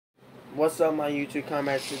What's up, my YouTube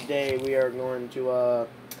comments? Today we are going to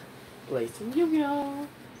play some Yu-Gi-Oh!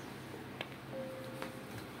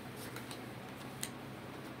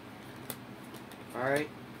 Alright,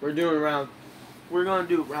 we're gonna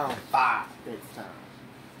do round 5 this time.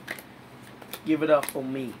 Give it up for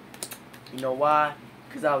me. You know why?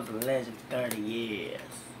 Because I was a legend 30 years.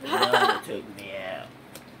 Love took me out.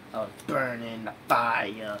 I was burning the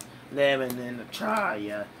fire, living in the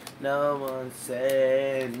trial. No one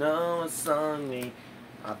said, no one sung me.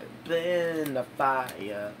 I've been in the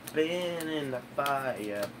fire, burn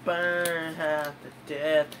half to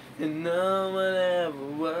death, and no one ever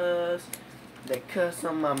was. They cuss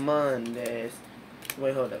on my Mondays.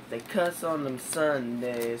 Wait, hold up. They cuss on them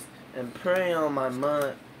Sundays and pray on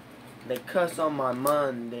my They cuss on my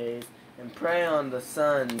Mondays and pray on the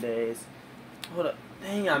Sundays. Hold up.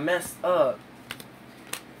 Dang, I messed up.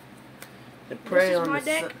 They pray on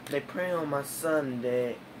my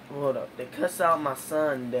Sunday. Hold up. They cuss out my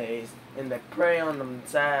Sundays and they pray on them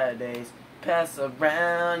Saturdays. Pass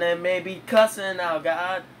around and maybe cussing out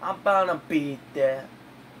God. I'm bound to beat that.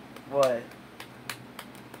 What?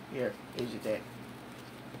 Here's your deck.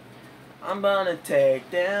 I'm bound to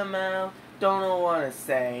take them out. Don't wanna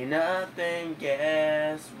say nothing.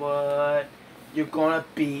 Guess what? You're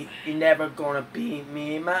never gonna beat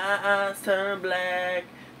me. My eyes turn black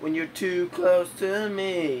when you're too close to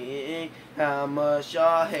me. How much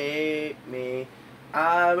y'all hate me.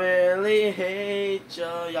 I really hate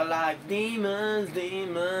y'all. Y'all like demons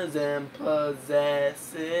and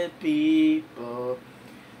possessive people.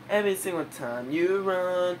 Every single time you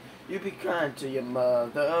run, you be crying to your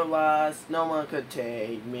mother. Otherwise, no one could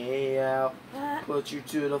take me out. Put you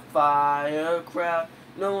to the fire crowd.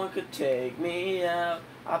 No one could take me out.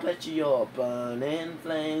 I bet you're burning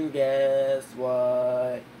flame. Guess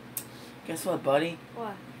what? Guess what, buddy?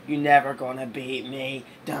 What? You never gonna beat me.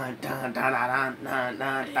 Dun dun dun dun dun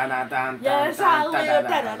dun dun dun dun. Yes, I live.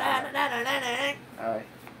 Alright.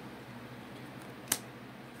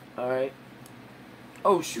 Alright.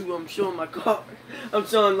 Oh shoot, I'm showing my card. I'm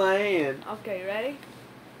showing my hand. Okay, ready?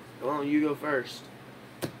 Come on, you go first.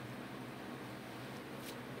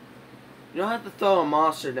 You don't have to throw a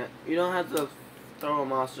monster down. You don't have to throw a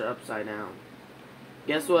monster upside down.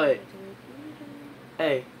 Guess what?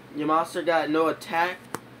 Hey, your monster got no attack,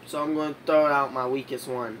 so I'm going to throw out my weakest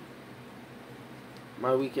one.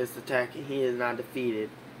 My weakest attack, and he is not defeated.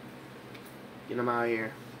 Get him out of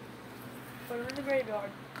here. Put him in the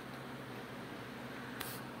graveyard.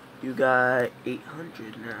 You got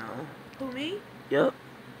 800 now. Who, me? Yep.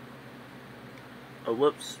 Oh,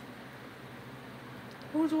 whoops.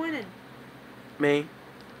 Who's winning? Me.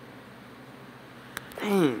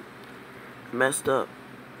 Dang. Messed up.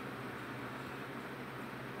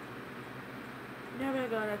 Never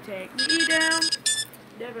gonna take me down.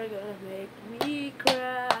 Never gonna make me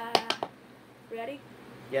cry. Ready?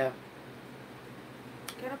 Yeah.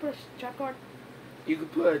 Can I put a trap card? You can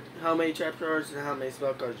put how many trap cards and how many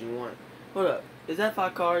spell cards you want. Hold up. Is that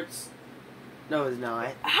 5 cards? No, it's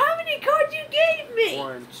not. How many cards you gave me?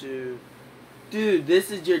 1, 2. Dude, this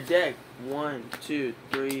is your deck. 1, 2,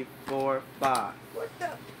 3, 4, 5. What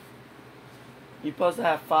the? You're supposed to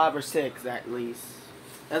have 5 or 6 at least.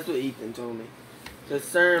 That's what Ethan told me. So a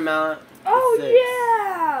certain amount. Oh 6.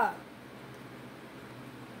 yeah.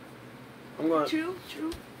 I'm going. True.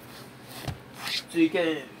 So you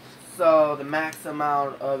can. So the max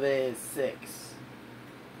amount of it is 6.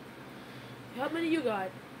 How many you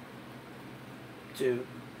got? 2.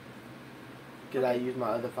 Because I used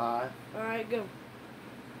my other 5. Alright, go.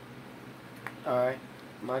 Alright.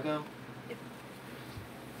 My go? Yep.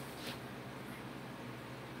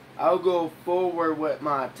 I'll go forward with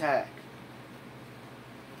my attack.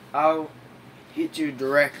 I'll hit you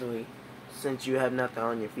directly since you have nothing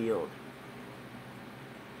on your field.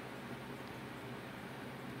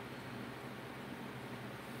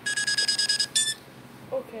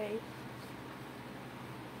 Okay.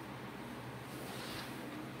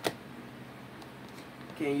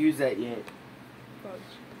 Can't use that yet.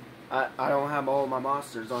 I don't have all my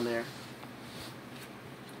monsters on there.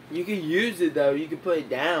 You can use it though. You can put it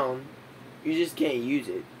down. You just can't use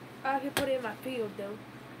it. I can put it in my field though.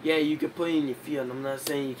 Yeah, you can put it in your field. I'm not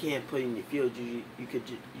saying you can't put it in your field. You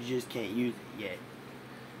just can't use it yet.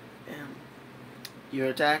 You're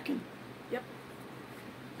attacking. Yep.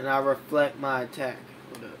 And I reflect my attack.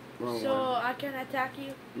 Hold up. Wrong So one. I can attack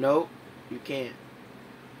you? Nope. You can't.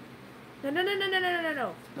 No.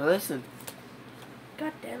 Now listen.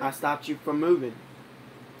 God damn it. I stopped you from moving.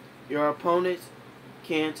 Your opponent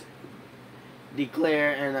can't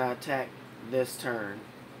declare an attack this turn.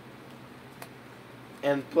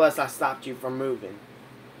 And plus I stopped you from moving.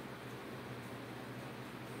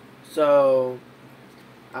 So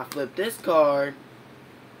I flip this card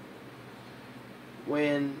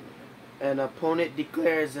when an opponent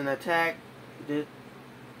declares an attack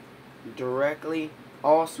directly.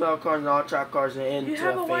 All spell cards and all trap cards are into You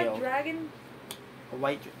have a a white fail. dragon? A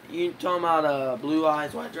white? You talking about Blue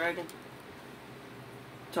Eyes White Dragon?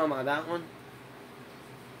 Talking about that one?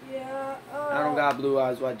 Yeah. I don't got Blue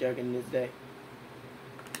Eyes White Dragon this day.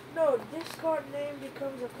 No, this card name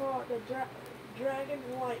becomes a card. The dragon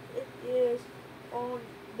white. It is on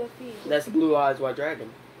the field. That's Blue Eyes White Dragon.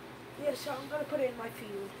 Yeah, so I'm gonna put it in my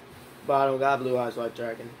field. But I don't got Blue Eyes White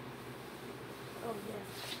Dragon. Oh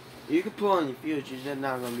yeah. You can pull on your field, you're just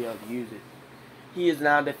not going to be able to use it. He is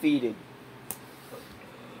now defeated.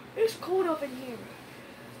 It's cold up in here.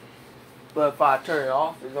 But if I turn it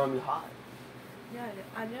off, it's going to be hot. Yeah,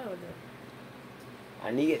 I know that.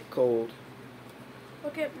 I need it cold.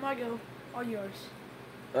 Okay, my go. All yours.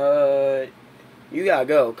 You gotta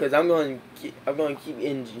go, cause I'm going to keep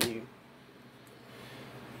injuring you.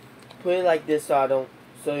 Put it like this, so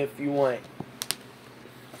if you want,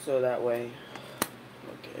 so that way.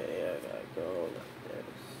 Okay, I gotta go like this.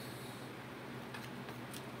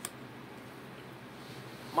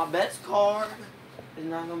 My best card is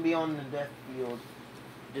not gonna be on the death field.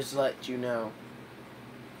 Just to let you know.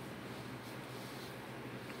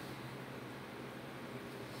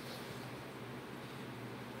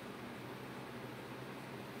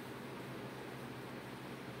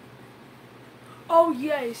 Oh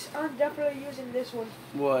yes, I'm definitely using this one.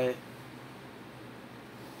 What?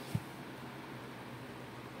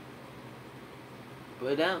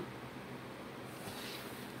 Put it down.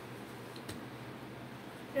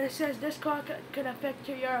 It says this card could affect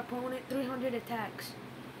your opponent 300 attacks.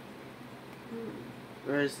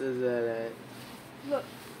 Where says that at?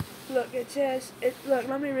 Look, it says, look,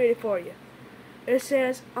 let me read it for you. It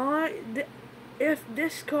says, if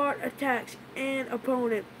this card attacks an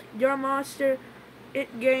opponent, your monster,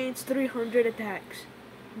 it gains 300 attacks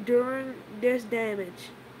during this damage.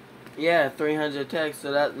 Yeah, 300 attacks,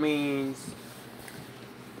 so that means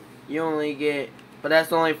you only get, but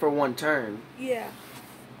that's only for one turn. Yeah.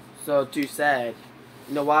 So, too sad.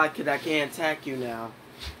 You know why? Because I can't attack you now.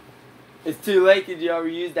 It's too late because you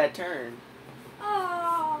already used that turn.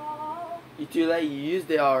 Oh. You're too late, you used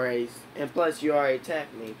it already. And plus, you already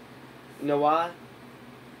attacked me. You know why?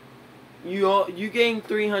 You gained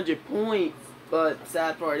 300 points, but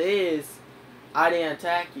sad part is, I didn't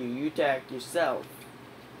attack you. You attacked yourself.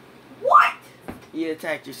 What? You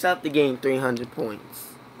attacked yourself to gain 300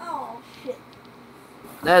 points. Oh, shit.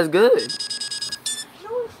 That's good.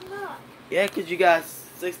 No, it's not. Yeah, because you got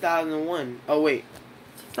 6,001. Oh, wait.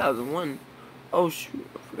 6,001? Oh, shoot.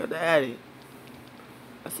 I forgot to add it.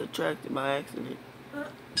 I subtracted by accident.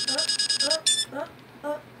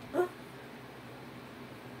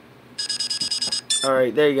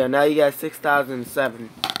 Alright, there you go. Now you got 6,007.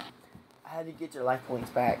 I had to get your life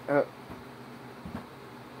points back.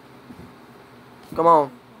 Come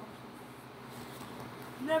on.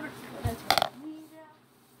 Never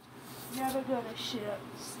gonna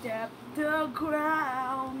step the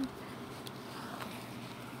ground.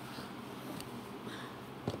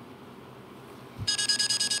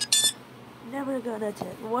 Never gonna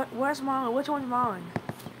take. Where's mine? Which one's mine?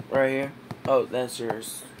 Right here. Oh, that's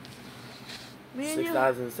yours. Me and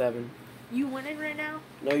 6,007. You winning right now?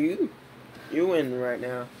 No, you. You win right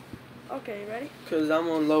now. Okay, ready? Because I'm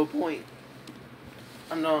on low point.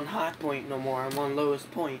 I'm not on high point no more. I'm on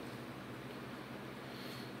lowest point.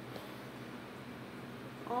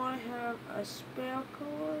 I have a spell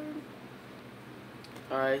card.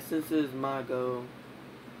 Alright, since this is my go.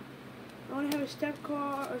 I only have a step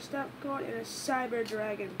card, and a cyber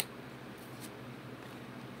dragon.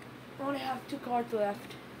 I only have 2 cards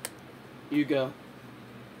left. You go.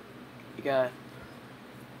 You got it.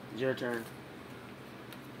 It's your turn.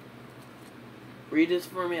 Read this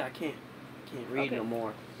for me. I can't read Okay. no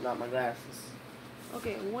more. Not my glasses.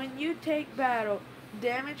 Okay, when you take battle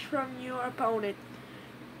damage from your opponent,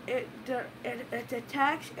 it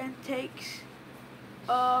attacks and takes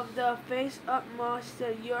of the face-up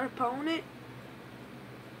monster your opponent.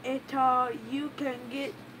 You can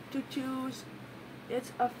get to choose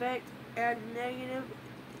its effect and negative,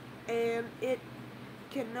 and it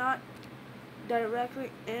cannot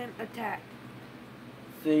directly attack.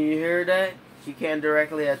 So you hear that? You can't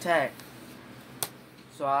directly attack.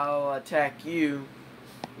 So I'll attack you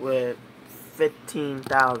with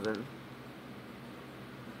 15,000.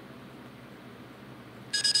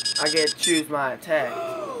 I get to choose my attack.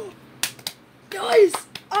 Guys,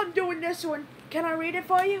 I'm doing this one. Can I read it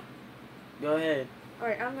for you? Go ahead. All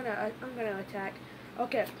right, I'm gonna attack.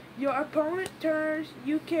 Okay, your opponent turns.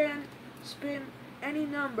 You can spin any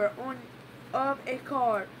number on of a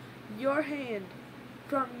card your hand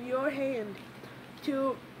from your hand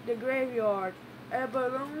to the graveyard. A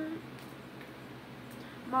balloon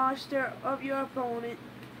monster of your opponent.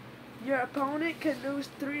 Your opponent can lose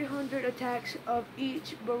 300 attacks of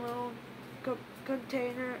each balloon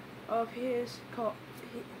container of this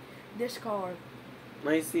card.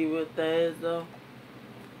 Let me see what that is though.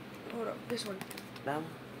 Hold up, this one. That one.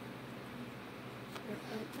 So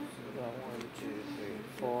got 1, 2, 3,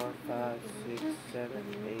 4, 5, 6, 7,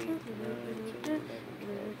 8, 9, 10,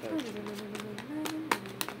 11, 12, 13.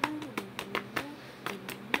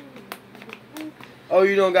 Oh,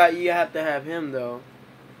 you don't got. You have to have him though.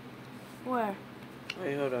 Where?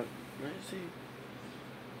 Wait, hold up. Let me see.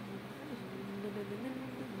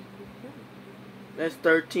 That's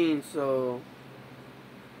 13. So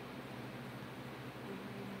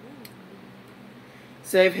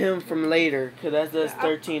save him from later, cause that does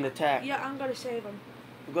 13 attack. Yeah, I'm gonna save him.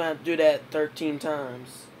 We're gonna have to do that 13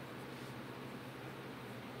 times.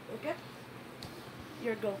 Okay.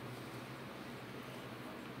 Your go.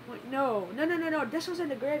 Wait, no. This was in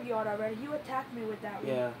the graveyard already. You attacked me with that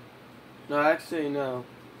one. Yeah. No, actually, no.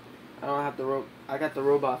 I don't have the I got the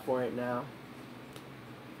robot for it now.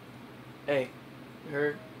 Hey, you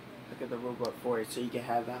heard? I got the robot for it, so you can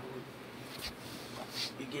have that one.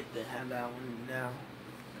 You get to have that one now,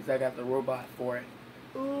 cause I got the robot for it.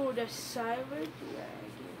 Ooh, the Cyber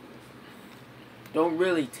Dragon. Don't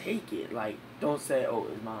really take it. Like, don't say, "Oh,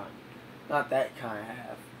 it's mine." Not that kind of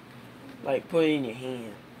have. Like, put it in your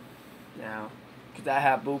hand now, cause I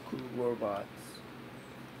have Boku robots.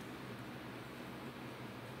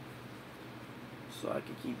 So I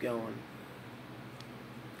can keep going.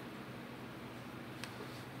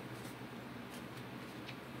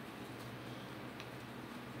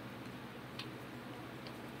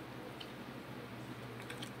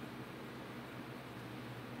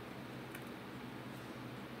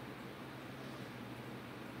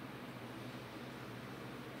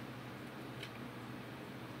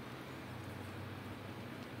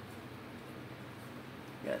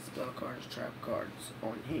 Got spell cards, trap cards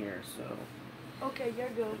on here, so. Okay, your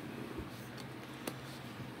go.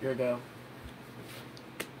 Here we go.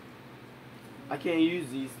 I can't use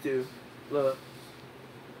these two. Look.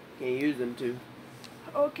 Can't use them two.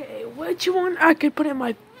 Okay, which one I could put in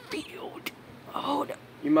my field? Hold up.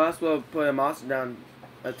 You might as well put a monster down,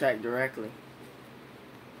 attack directly.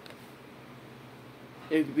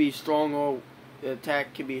 It could be strong or the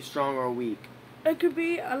attack could be strong or weak. It could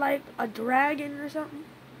be like a dragon or something.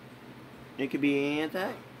 It could be any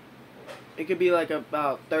attack. It could be like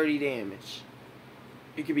about 30 damage.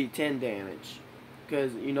 It could be 10 damage.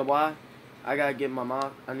 Because, you know why? I gotta get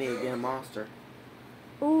I need to get a monster.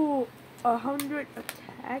 Ooh, 100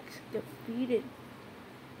 attacks defeated.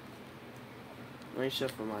 Let me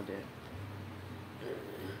shuffle my deck.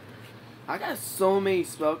 I got so many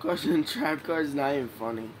spell cards and trap cards, not even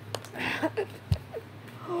funny.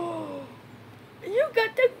 You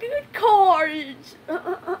got the good cards.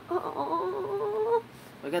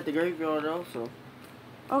 I got the graveyard also.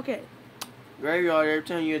 Okay. Graveyard, every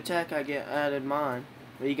time you attack, I get added mine.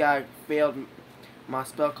 But you got failed. My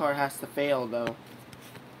spell card has to fail though.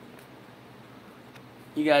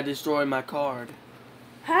 You gotta destroy my card.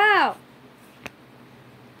 How?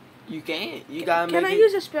 You can't. You gotta Can make I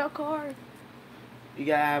use a spell card? You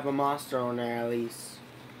gotta have a monster on there at least.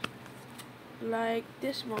 Like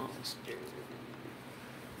this monster.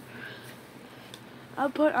 I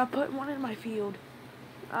put one in my field.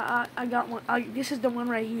 I got one. This is the one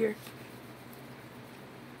right here.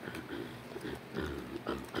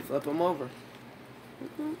 Flip them over.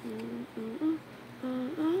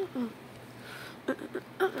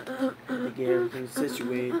 To get everything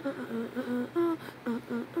situated.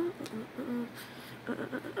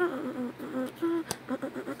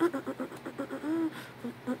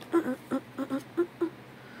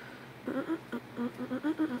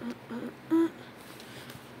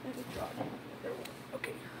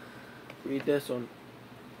 Okay. Read this one.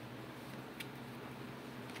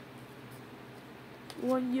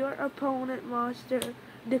 When your opponent monster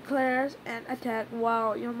declares an attack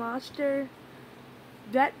while your monster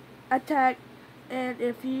that attack, and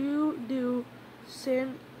if you do,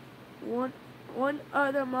 send one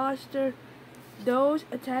other monster. Those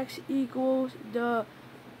attacks equals the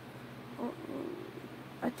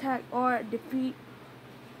attack or defeat.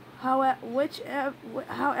 However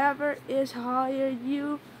is higher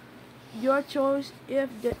your choice. If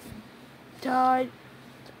the tide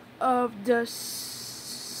of the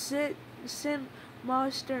send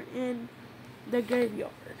monster in the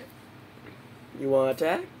graveyard. You want to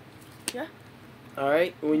attack? Yeah.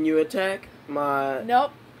 Alright, when you attack,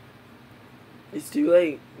 Nope. it's too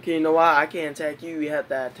late. Okay, you know why? I can't attack you. You have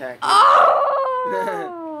to attack me.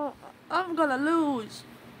 Oh! I'm gonna lose.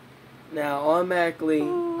 Now, automatically,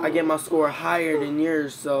 I get my score higher than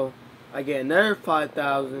yours, so I get another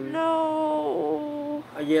 5,000. No.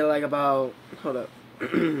 I get like about, hold up.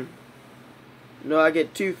 No, I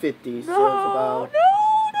get 250, so it's No. about No.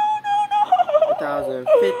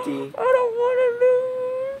 1,050. I don't want to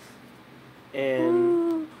lose.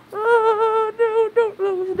 And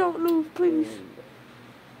No, don't lose, please.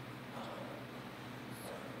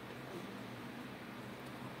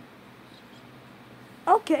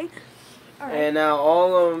 Okay. All right. And now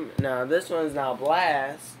all of them, now this one's now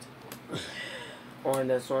blast on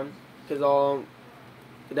this one, because all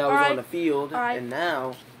that was on the field, and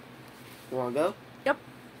now, you want to go? Yep.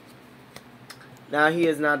 Now he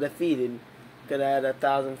is now defeated, because I had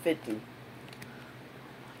 1,050.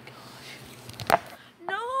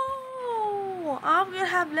 No, I'm gonna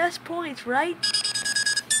have less points, right?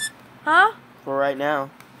 Huh? For right now.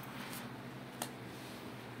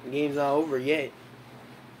 The game's not over yet.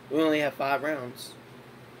 We only have 5 rounds.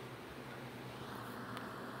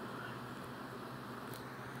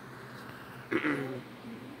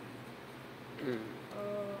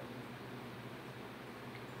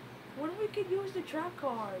 When we can use the trap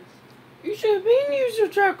cards? You should have been using your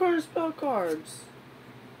trap card and spell cards.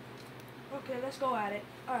 Okay, let's go at it.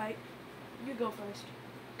 Alright, you go first.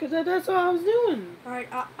 Because that's what I was doing. Alright,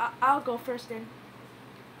 I'll go first then.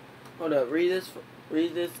 Hold up, read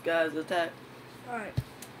this guy's attack. Alright.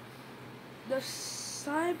 The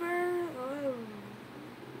cyber...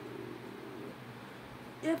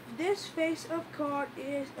 if this face-up card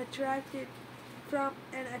is attracted from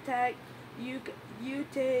an attack, you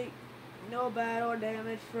take no battle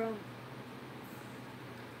damage from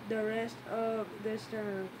the rest of this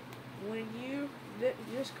turn. When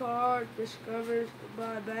this card discovers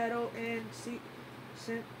by battle and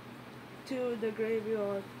sent to the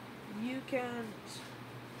graveyard, you can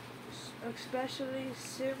especially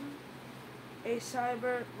sim a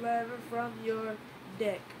cyber level from your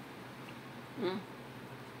deck.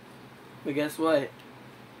 But guess what?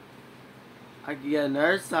 I can get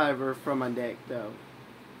another cyber from my deck though.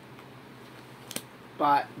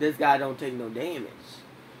 But this guy don't take no damage.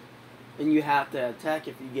 And you have to attack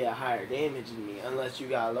if you get higher damage than me, unless you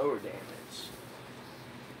got lower damage.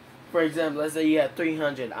 For example, let's say you have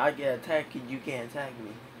 300, I get attacked, you can't attack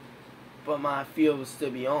me. But my field will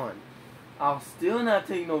still be on. I'll still not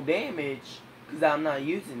take no damage, because I'm not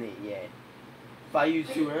using it yet. If I use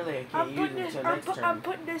too early, I can't use it until next turn. I'm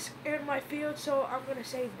putting this in my field, so I'm going to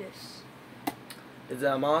save this. Is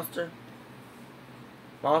that a monster?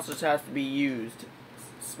 Monsters have to be used.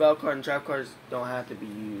 Spell card and trap cards don't have to be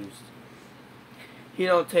used. I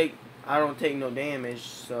don't take no damage,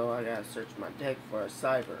 so I gotta search my deck for a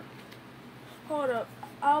cyber. Hold up.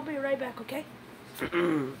 I'll be right back, okay?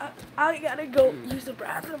 I gotta go use the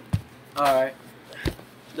bathroom. Alright.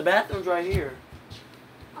 The bathroom's right here.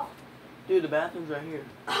 Oh. Dude, the bathroom's right here.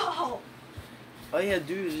 Oh. All you have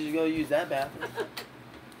to do is just go use that bathroom.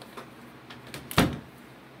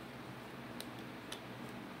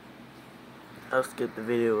 I'll skip the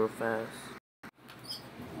video real fast.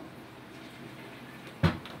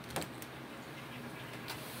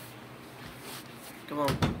 Come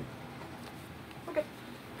on. Okay.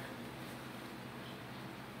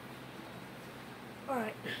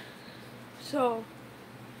 Alright. So.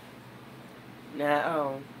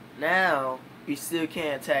 Now, you still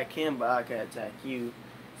can't attack him, but I can attack you.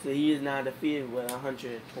 So he is now defeated with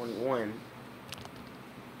 121.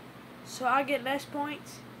 So I get less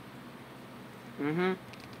points? Mm-hmm.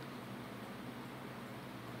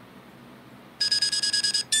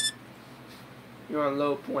 You're on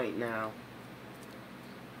low point now.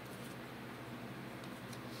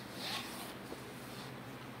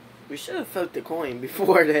 We should have flipped the coin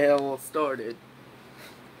before the hell started.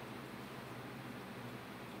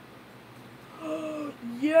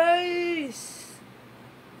 Yes!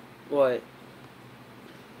 What?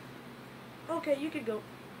 Okay, you can go.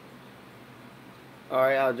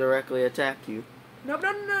 Alright, I'll directly attack you. No.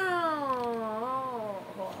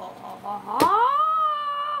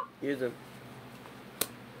 Use him.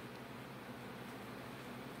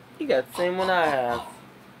 You got the same one I have.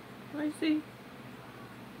 I see.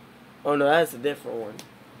 Oh no, that's a different one.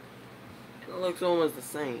 It looks almost the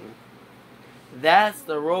same. That's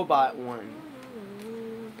the robot one.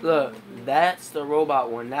 Look, that's the robot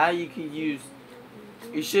one. Now you can use...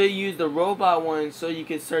 You should use the robot one so you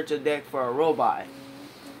can search a deck for a robot.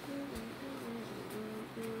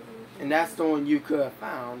 And that's the one you could have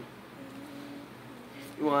found.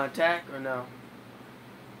 You want to attack or no?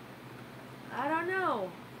 I don't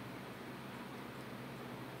know.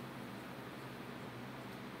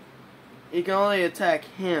 You can only attack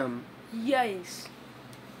him. Yes.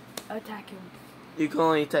 Attack him. You can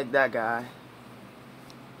only attack that guy.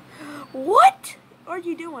 What are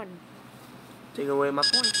you doing? Take away my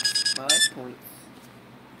points. My life points.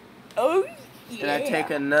 Oh, yeah. And I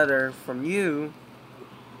take another from you.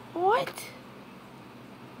 What?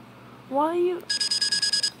 Why are you...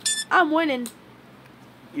 I'm winning.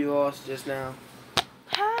 You lost just now.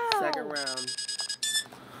 How? Second round.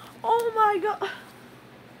 Oh my god.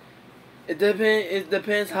 It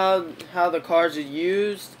depends how the cards are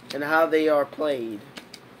used and how they are played.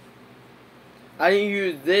 I didn't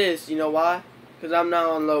use this, you know why? Because I'm not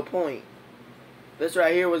on low point. This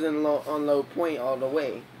right here was on low point all the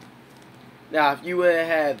way. Now, if you would have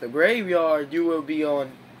had the graveyard, you would be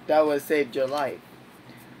on, that would have saved your life.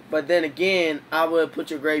 But then again, I would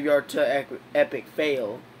put your graveyard to epic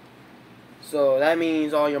fail. So that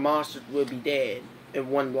means all your monsters would be dead in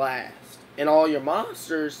one blast. And all your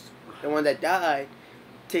monsters, the one that died,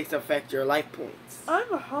 takes effect your life points.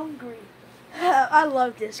 I'm hungry. I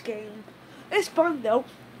love this game. It's fun though.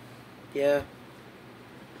 Yeah.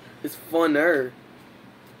 It's funner.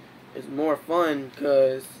 It's more fun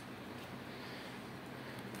because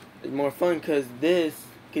this,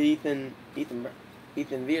 cause Ethan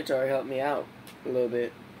Viatar helped me out a little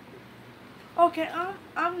bit. Okay,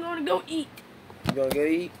 I'm gonna go eat. You gonna go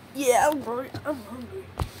eat? Yeah, I'm hungry.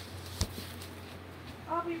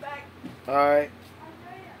 I'll be back. Alright.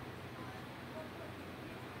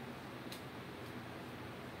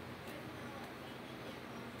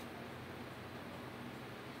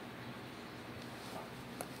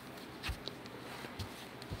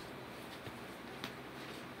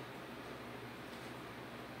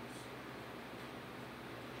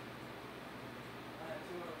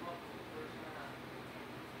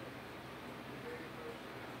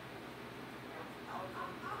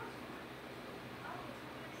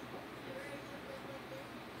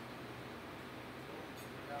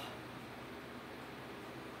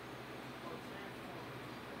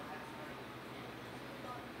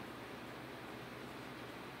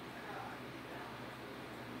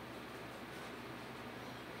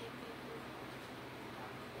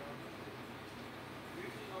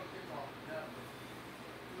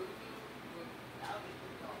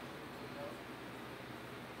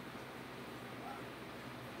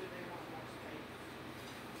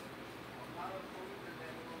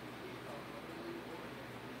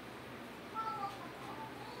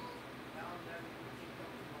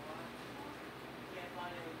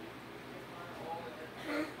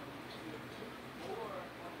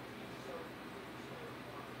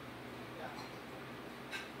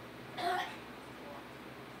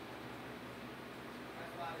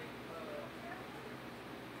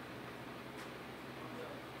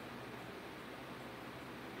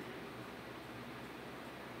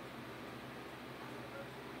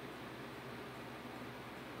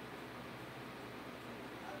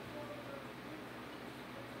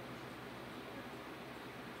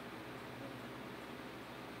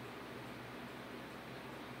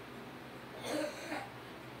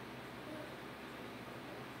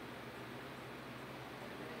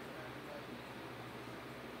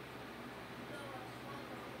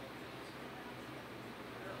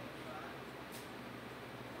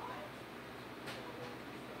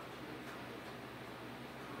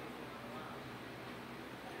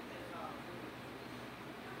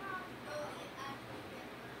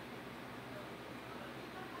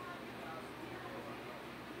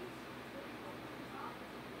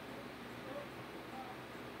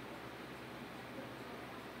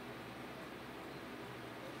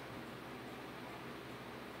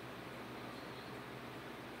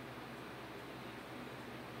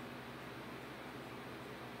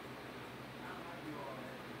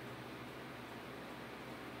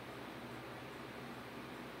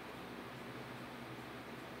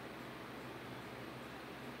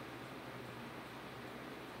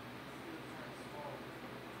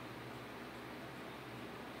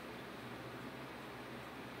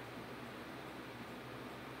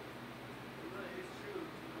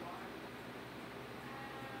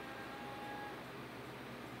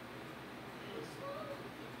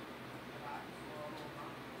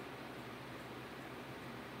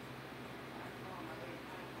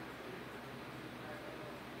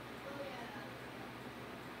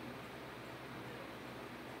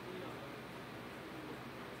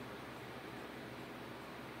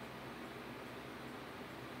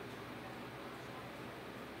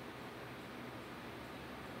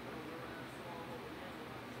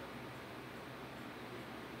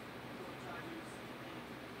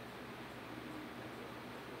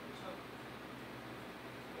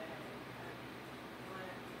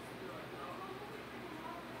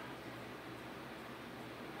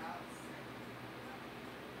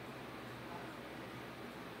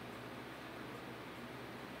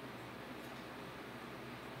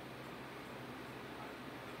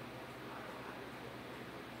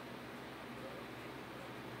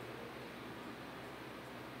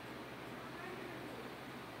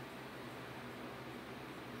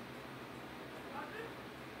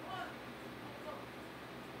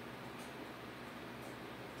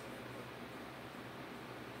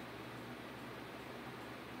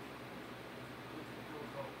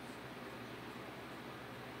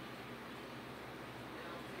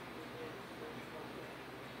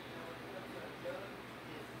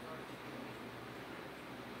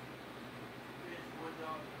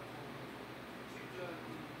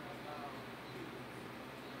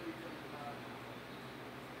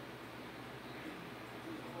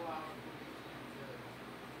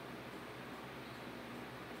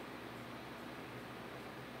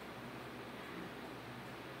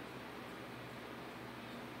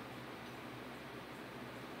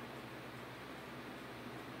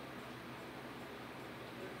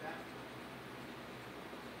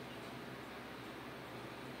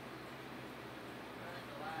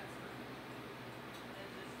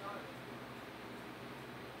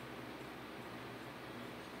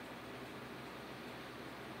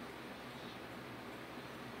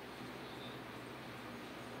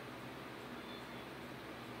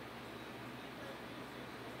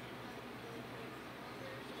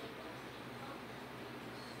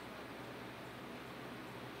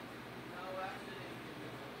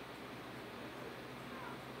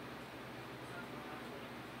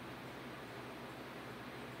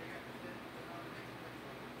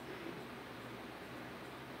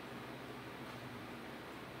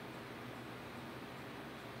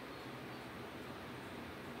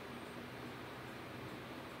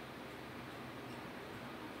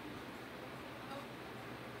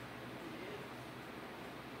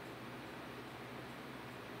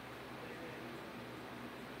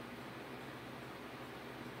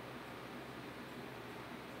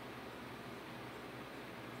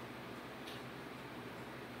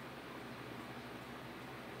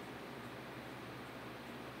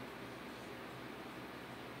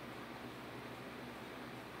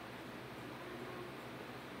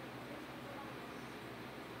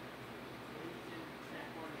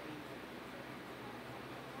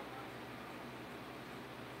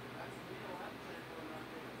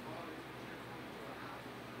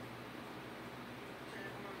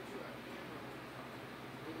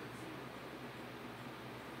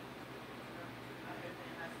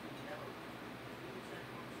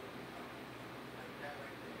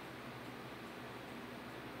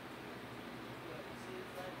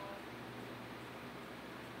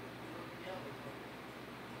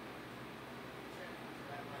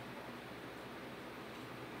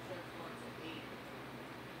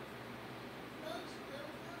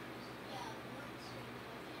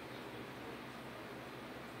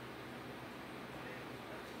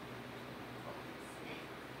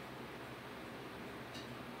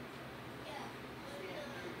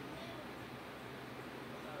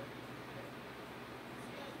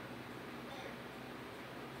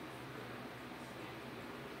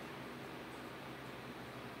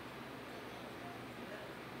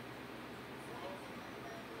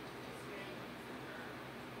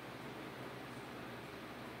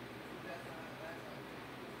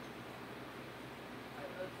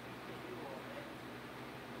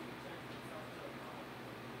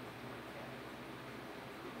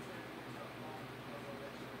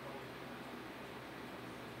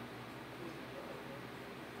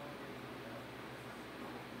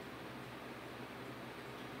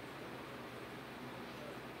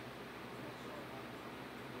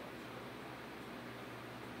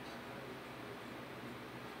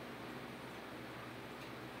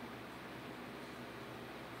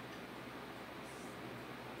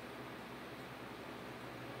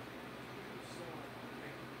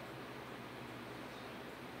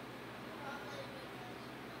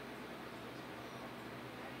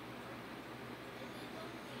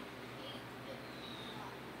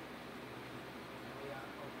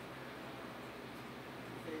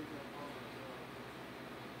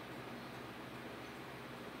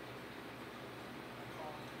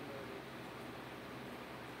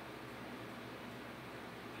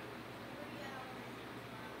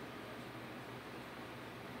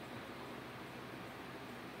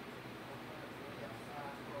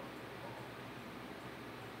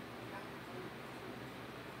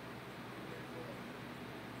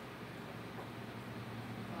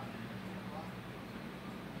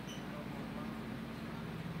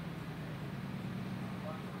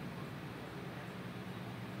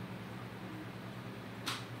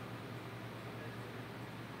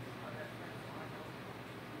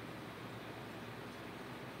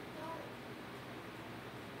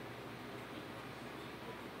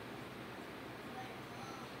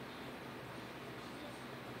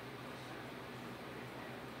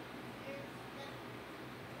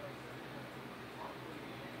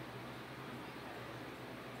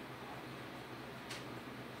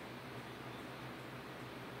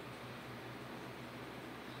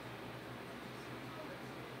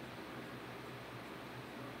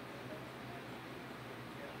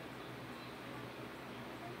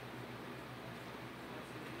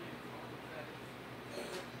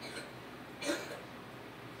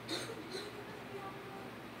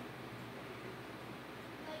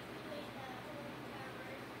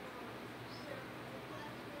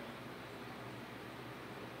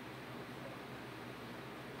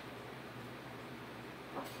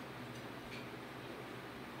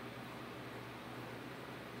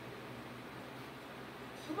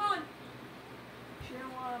 Come on.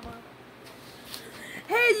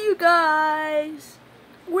 Hey, you guys.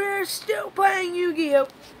 We're still playing Yu-Gi-Oh.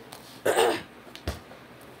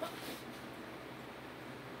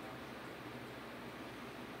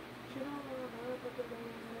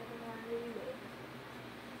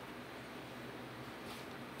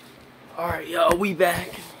 Alright, yo, we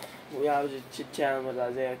back. I was just chit-chatting with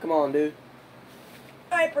Isaiah. Come on, dude.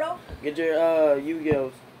 Alright, bro. Get your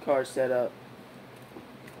Yu-Gi-Oh card set up.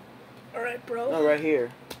 Alright, bro. No, right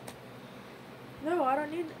here. No, I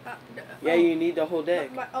don't need. Yeah, you need the whole deck.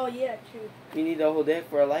 Oh yeah, true. You need the whole deck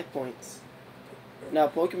for life points. Now,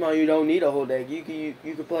 Pokemon, you don't need a whole deck. You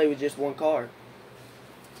can play with just one card.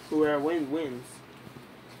 Whoever wins.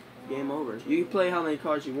 Game over. You can play how many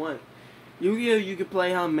cards you want. Yu-Gi-Oh, you can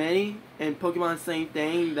play how many, and Pokemon, same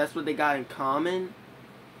thing. That's what they got in common.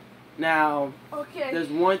 Now, Okay. there's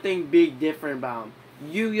one thing big different about them.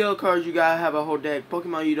 Yu-Gi-Oh cards, you gotta have a whole deck.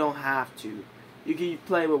 Pokemon, you don't have to. You can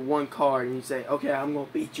play with one card, and you say, okay, I'm gonna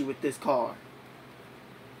beat you with this card.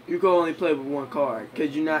 You can only play with one card,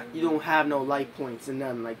 because you don't have no life points and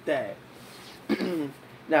nothing like that.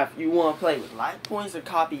 Now, if you want to play with life points or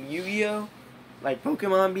copy Yu-Gi-Oh, like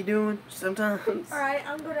Pokemon be doing sometimes. Alright,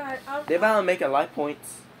 They about to make a life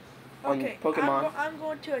points on okay, Pokemon. I'm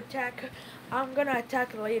going to attack. I'm gonna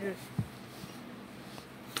attack later.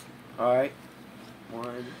 Alright.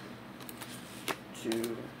 1,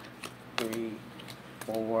 2, 3,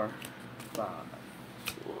 4, 5,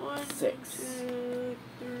 1, 6. 2,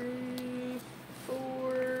 3,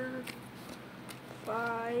 4,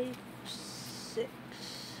 5, 6.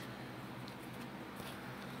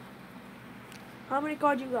 How many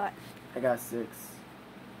cards you got? I got 6.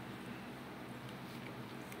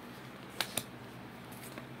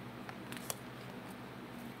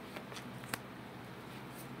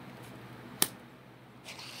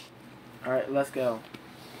 Alright, let's go.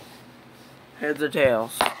 Heads or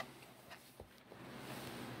tails?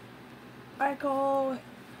 I call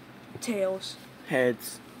tails.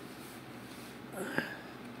 Heads.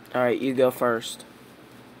 Alright, you go first.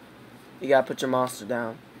 You gotta put your monster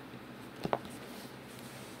down.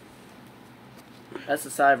 That's the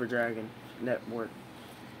Cyber Dragon Network.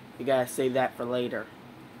 You gotta save that for later.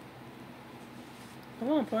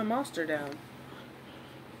 Come on, put a monster down.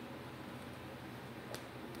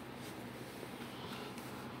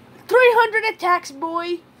 $300 attacks,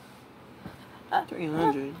 boy.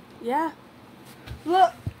 300. Yeah.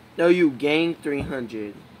 Look. No, you gain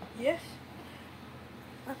 300. Yes.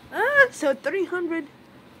 So 300.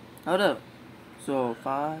 Hold up. So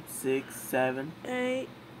 5, 6, 7, 8.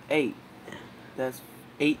 8. That's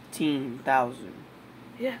 18,000.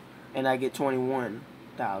 Yeah. And I get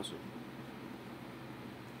 21,000.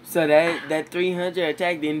 So that 300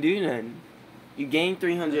 attack didn't do nothing. You gained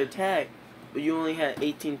 300 attack, but you only had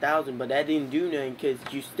 18,000. But that didn't do nothing because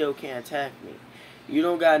you still can't attack me. You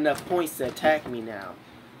don't got enough points to attack me now.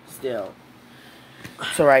 Still.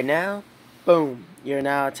 So right now, boom, you're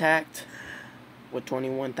now attacked with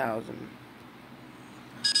 21,000.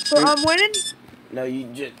 So I'm winning? No, you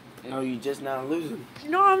just now losing.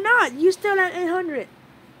 No, I'm not. You still at 800.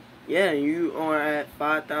 Yeah, you are at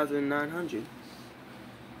 5,900.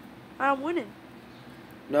 I'm winning.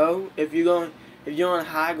 No, if you're on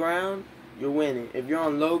high ground, you're winning. If you're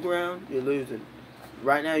on low ground, you're losing.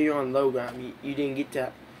 Right now, you're on low ground. You didn't get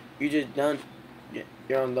that. You just done.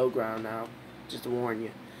 You're on low ground now. Just to warn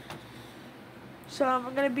you. So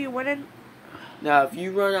I'm gonna be winning. Now, if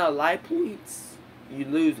you run out of life points, you're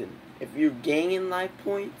losing. If you're gaining life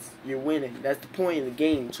points, you're winning. That's the point of the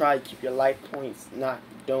game. Try to keep your life points not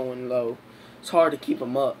going low. It's hard to keep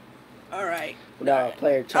them up. All right. Without a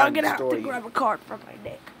player trying I'm to gonna have destroy to you. grab a card from my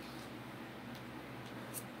deck.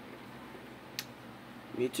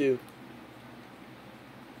 Me too.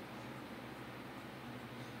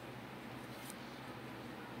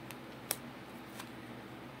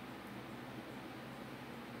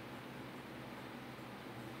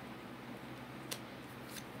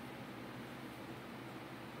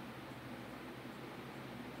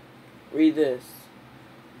 Read this.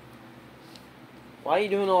 Why are you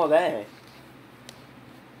doing all that?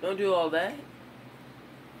 Don't do all that.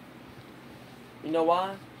 You know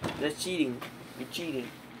why? That's cheating. You're cheating.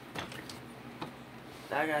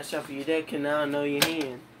 Now I gotta shuffle your deck and now I know your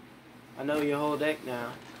hand. I know your whole deck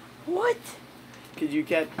now. What? Cause you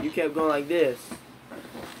kept going like this.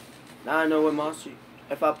 Now I know what monster.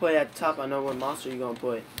 If I put it at the top, I know what monster you're gonna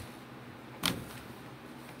put.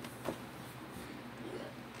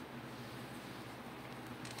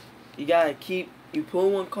 You gotta you pull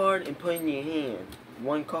one card and put in your hand.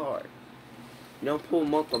 One card. You don't pull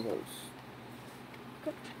multiples.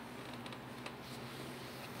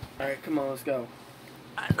 Alright, come on, let's go.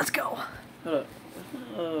 Alright, let's go. Hold up.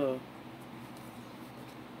 Oh.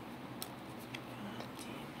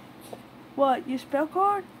 What, you spell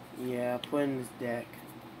card? Yeah, put in this deck.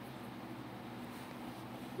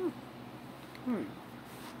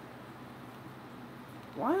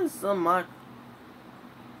 Why do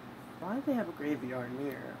they have a graveyard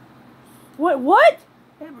near? What?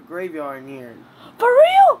 They have a graveyard near. For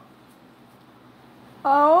real?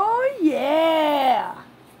 Oh, yeah.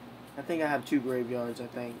 I think I have 2 graveyards, I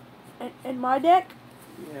think. In my deck?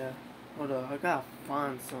 Yeah. Hold up, I gotta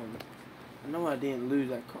find some. I know I didn't lose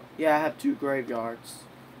that card. Yeah, I have 2 graveyards.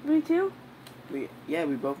 Me too? We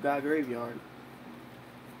both got graveyard.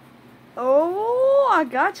 Oh, I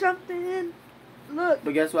got something. Look.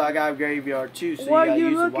 But guess what? I got a graveyard too, so Were you gotta you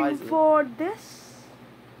use it looking wisely. for this?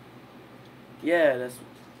 Yeah, that's.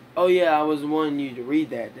 Oh yeah, I was wanting you to read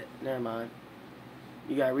that. Never mind.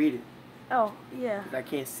 You gotta read it. Oh, yeah. 'Cause I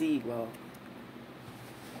can't see well.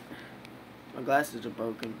 My glasses are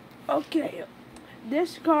broken. Okay.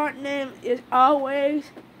 This card name is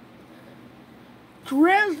always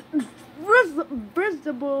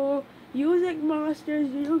visible. Using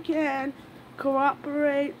monsters, you can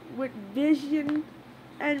cooperate with vision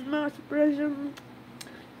and mouse prism.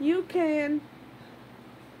 You can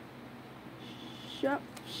shove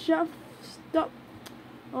stuff.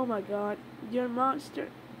 Oh my God! Your monster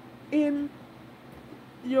in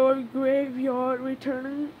your graveyard,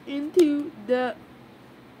 returning into the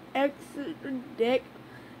extra deck,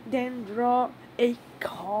 then draw a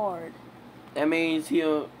card. That means he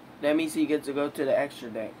gets to go to the extra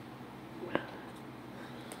deck.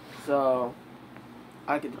 So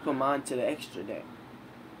I get to put mine to the extra deck.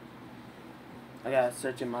 I gotta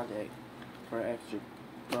search in my deck for extra.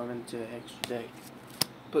 Put him to the extra deck.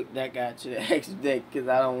 Put that guy to the extra deck because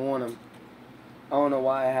I don't want him. I don't know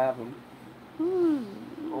why I have him.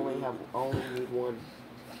 Only need one.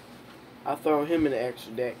 I'll throw him in the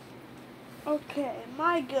extra deck. Okay,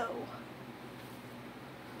 my go.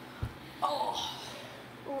 Oh,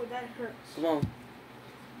 that hurts. Come on.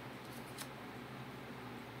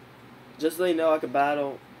 Just so you know, I can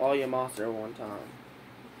battle all your monsters at one time.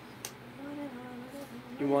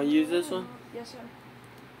 You want to use this one? Yes, sir.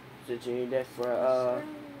 Since you need that for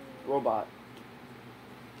robot.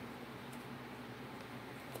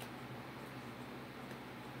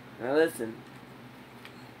 Now listen.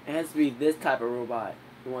 It has to be this type of robot.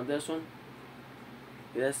 You want this one?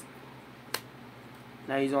 This.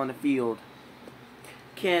 Now he's on the field.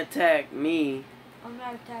 Can't attack me. I'm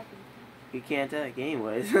not attacking. He can't attack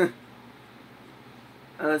anyways.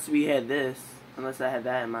 Unless we had this. Unless I had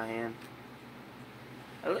that in my hand.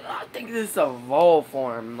 I think this is a evolved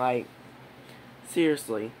form. Like,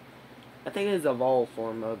 seriously. I think it's a evolved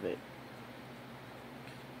form of it.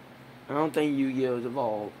 I don't think Yu-Gi-Oh! Is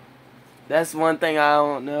evolved. That's one thing I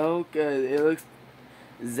don't know. Because it looks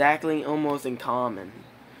exactly almost in common.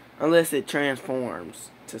 Unless it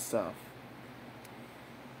transforms to stuff.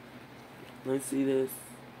 Let's see this.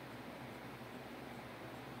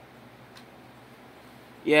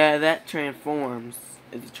 Yeah, that transforms.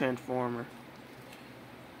 It's a transformer.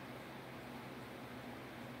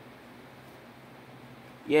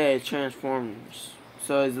 Yeah, it transforms.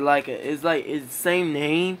 So it's like it's the same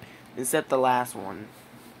name except the last one.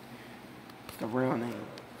 The real name.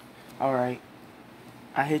 Alright.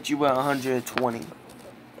 I hit you at 120.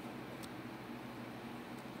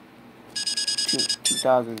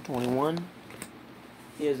 2021.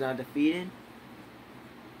 He is not defeated.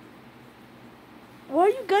 Where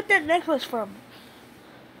you got that necklace from?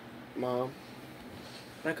 Mom.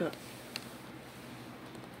 Back up.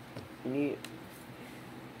 You need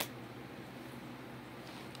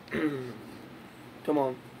it. Come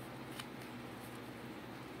on.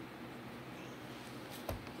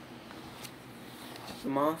 The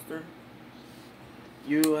monster.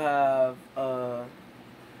 You have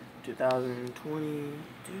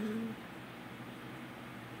 2022.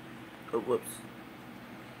 Oh, whoops.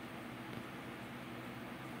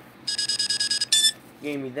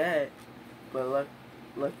 Gave me that, but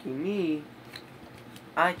lucky me,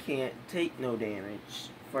 I can't take no damage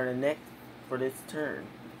for this turn.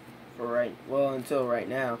 Until right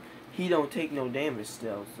now, he don't take no damage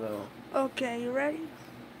still. So Okay, you ready?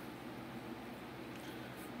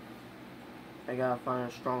 I gotta find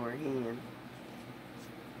a stronger hand.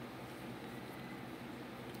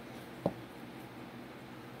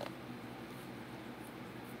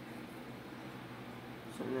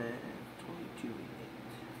 So then 22 minutes.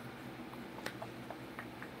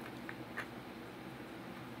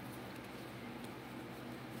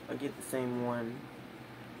 I get the same one.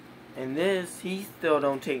 And this, he still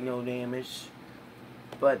don't take no damage.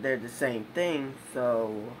 but they're the same thing,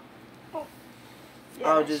 so Yes.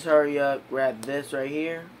 I'll just hurry up, grab this right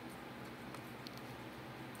here.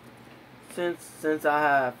 Since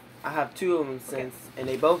I have two of them, and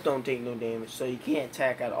they both don't take no damage, so you can't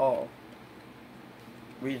attack at all.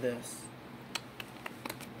 Read this.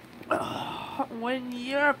 When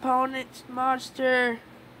your opponent's monster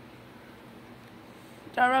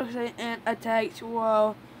directly and attacks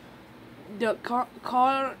while the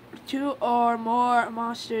call two or more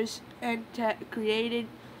monsters and created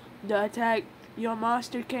the attack, your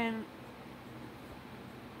monster can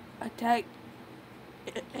attack,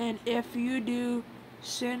 and if you do,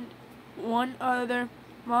 send one other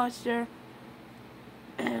monster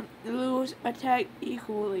and lose attack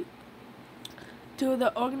equally to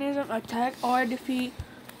the organism attack or defeat,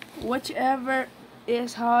 whichever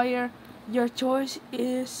is higher. Your choice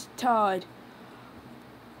is tied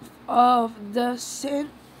of the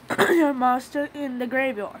send your monster in the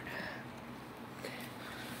graveyard.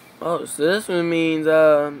 Oh, so this one means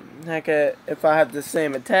like if I have the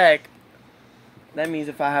same attack, that means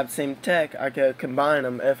if I have the same attack, I could combine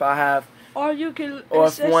them. If I have, Or you can. or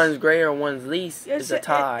if one's greater, one's least, it's a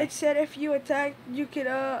tie. It said if you attack, you could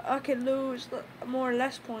I could lose more or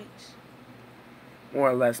less points.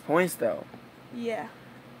 More or less points though. Yeah.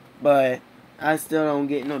 But I still don't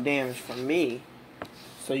get no damage from me,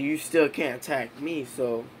 so you still can't attack me.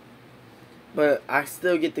 So, but I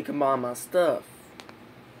still get to combine my stuff,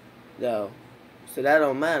 though. So that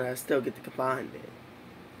don't matter. I still get to combine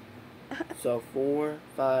it. So 4,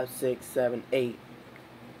 5, 6, 7, 8.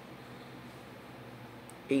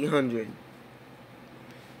 800.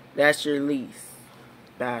 That's your least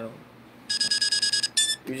battle.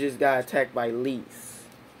 You just got attacked by least.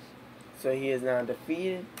 So he is now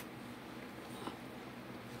defeated.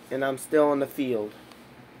 And I'm still on the field.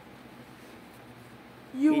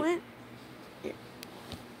 You win?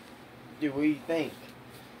 Dude, what do you think?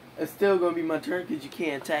 It's still going to be my turn because you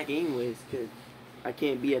can't attack anyways. Because I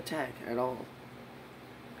can't be attacked at all.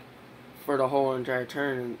 For the whole entire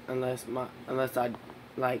turn unless I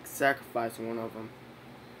like sacrifice one of them.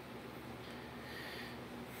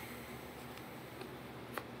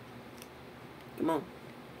 Come on.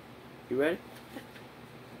 You ready?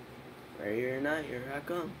 Right here or not, here I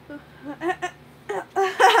come.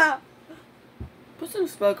 Put some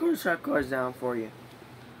spell cards, trap cards down for you.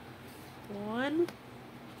 1,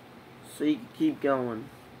 So you can keep going.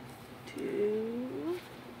 2.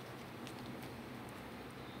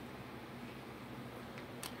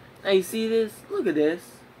 Hey, you see this? Look at this.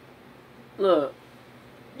 Look.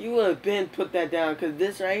 You would have been put that down because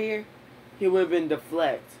this right here, he would have been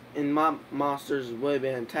deflect. And my monsters would have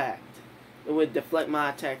been attacked. It would deflect my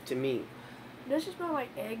attack to me. Does it smell like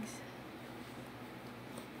eggs?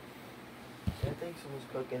 I think someone's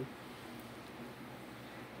cooking.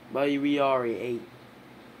 But we already ate.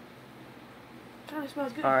 Kind of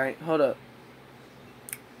smells good. Alright, hold up.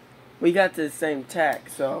 We got the same attack,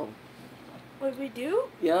 so. What we do?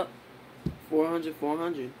 Yep. 400,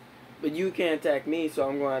 400. But you can't attack me, so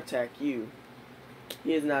I'm going to attack you.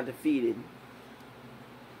 He is not defeated.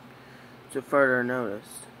 To further notice.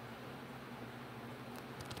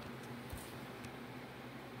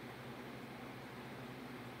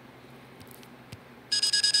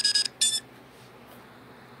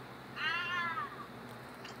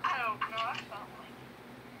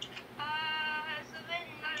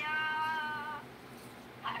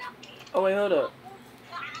 Oh wait, hold up.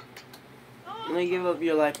 Let me give up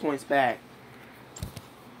your life points back.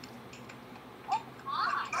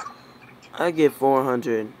 I get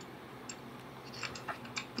 400.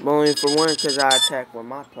 But only for one because I attack with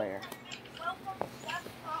my player.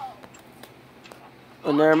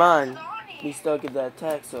 Oh, never mind. He still gets that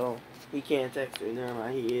attack, so he can't attack. So never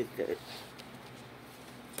mind, he is dead.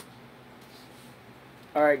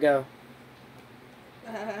 Alright, go.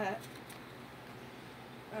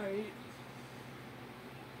 Alright.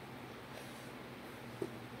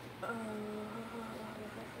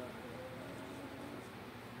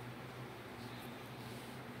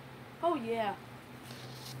 Oh yeah.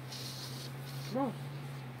 No.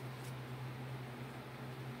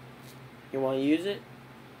 You want to use it?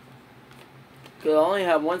 Because I only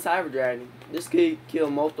have one Cyber Dragon. This could kill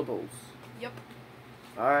multiples. Yep.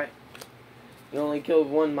 Alright. You only killed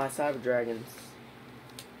one of my Cyber Dragons.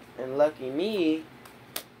 And lucky me,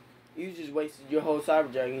 you just wasted your whole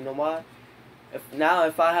Cyber Dragon. You know why?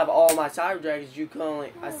 If I have all my Cyber Dragons, you can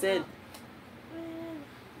only... I said...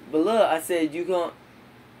 But look, I said you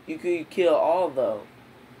could kill all though.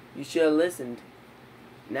 You should have listened.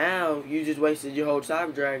 Now, you just wasted your whole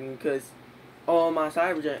Cyber Dragon because all my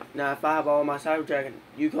Cyber Dragon... Now, if I have all my Cyber Dragon,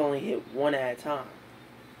 you can only hit one at a time.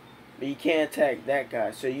 but you can't attack that guy.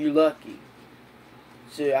 So you lucky.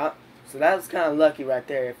 So that was kind of lucky right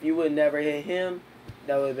there. If you would never hit him,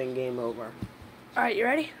 that would have been game over. All right, you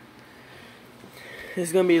ready? This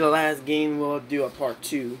is gonna be the last game. We'll do a part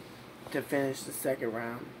 2 to finish the second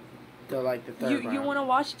round. To like the third round. You wanna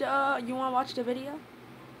watch the video?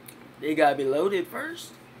 It gotta be loaded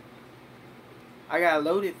first. I gotta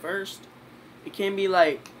load it first. It can't be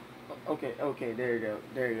like, okay, there you go,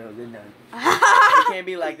 they're done. It can't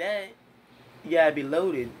be like that. You gotta be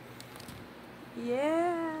loaded.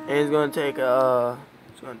 Yeah. And it's gonna take a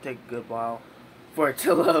good while for it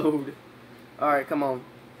to load. All right, come on.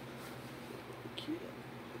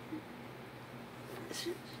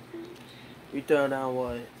 You throw down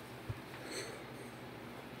what?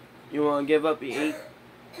 You wanna give up your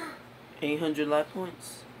 800 life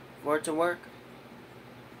points for it to work?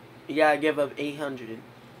 You gotta give up 800. You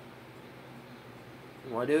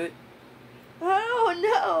wanna do it? Oh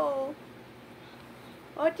no.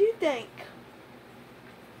 What do you think?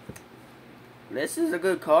 This is a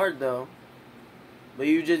good card though. But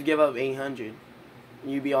you just give up 800.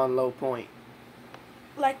 You be on low point.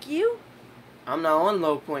 Like you? I'm not on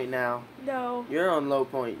low point now. No. You're on low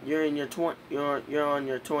point. You're in your you're on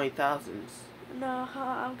your 20,000s. No,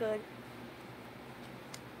 I'm good.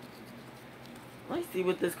 Let's see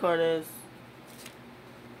what this card is.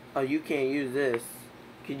 Oh, you can't use this.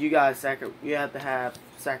 Cause you gotta you have to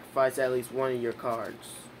sacrifice at least one of your cards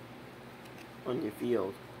on your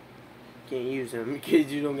field. Can't use them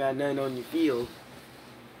because you don't got none on your field.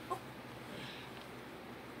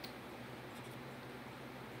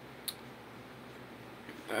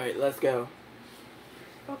 Alright, let's go.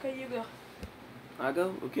 Okay, you go. I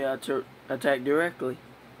go? Okay, I attack directly.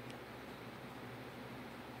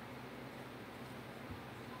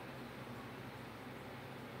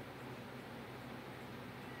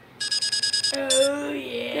 Oh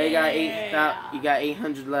yeah. You got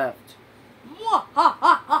 800 left. You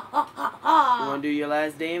wanna do your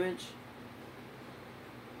last damage?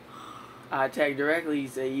 I attack directly, you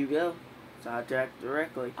say you go. So I attack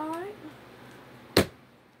directly. Alright.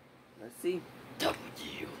 Let's see.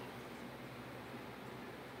 W.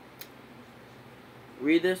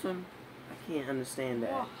 Read this one? I can't understand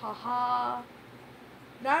that.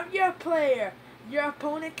 Now you're a player. Your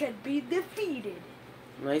opponent can be defeated.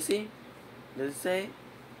 Let me see. Does it say?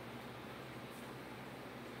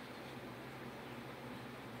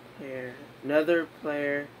 Here. Another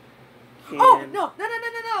player can no.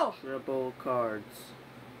 triple cards.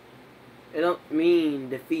 It don't mean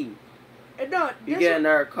defeat. No, You get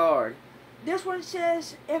another card. This one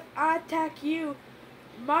says if I attack you,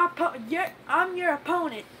 I'm your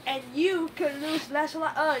opponent, and you could lose less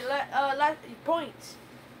points.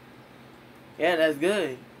 Yeah, that's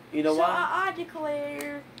good. You know so why? I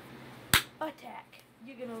declare attack.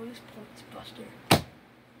 You're gonna lose points, Buster.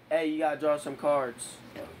 Hey, you gotta draw some cards.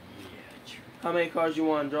 How many cards you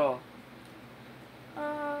want to draw?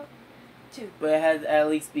 2. But it has to at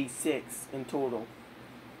least be 6 in total.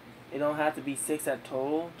 It don't have to be 6 at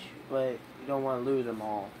total, but you don't want to lose them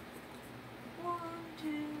all. 1,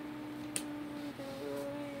 2, 3,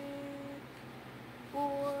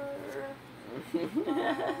 4.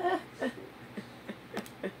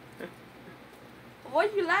 Why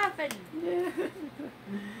are you laughing?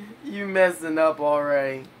 You messing up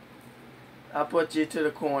already. I'll put you to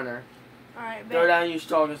the corner. Alright, bet. Throw down your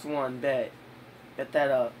strongest one, bet. Bet that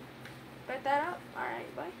up. Bet that up?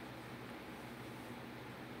 Alright, bye.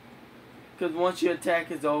 Because once your attack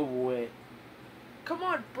is over with. Come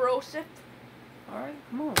on, brosif. Alright,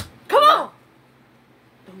 come on. Come on!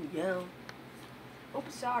 Don't yell. Oh,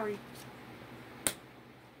 sorry.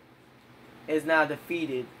 It's now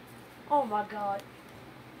defeated. Oh my god.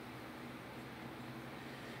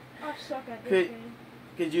 I suck at this game.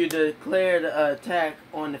 Because you declared an attack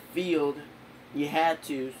on the field, you had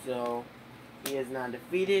to, so he is now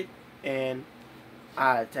defeated, and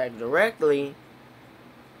I attack directly,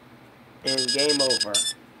 and game over.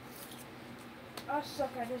 I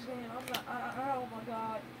suck at this game. I'm not. Oh my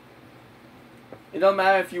god. It don't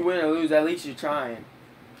matter if you win or lose, at least you're trying.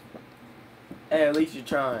 Hey, at least you're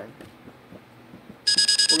trying.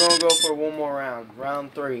 We're gonna go for one more round.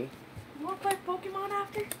 Round 3. You wanna play Pokemon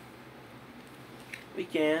after? We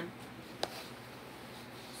can.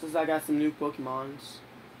 Since I got some new Pokemons.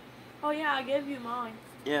 Oh yeah, I gave you mine.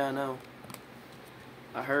 Yeah, I know.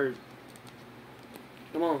 I heard.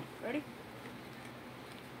 Come on. Ready?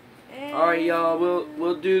 Alright, y'all.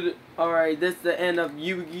 We'll do the. Alright, this is the end of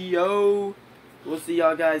Yu-Gi-Oh! We'll see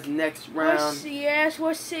y'all guys next round.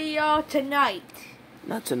 We'll see y'all tonight.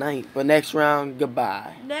 Not tonight, but next round.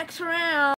 Goodbye. Next round.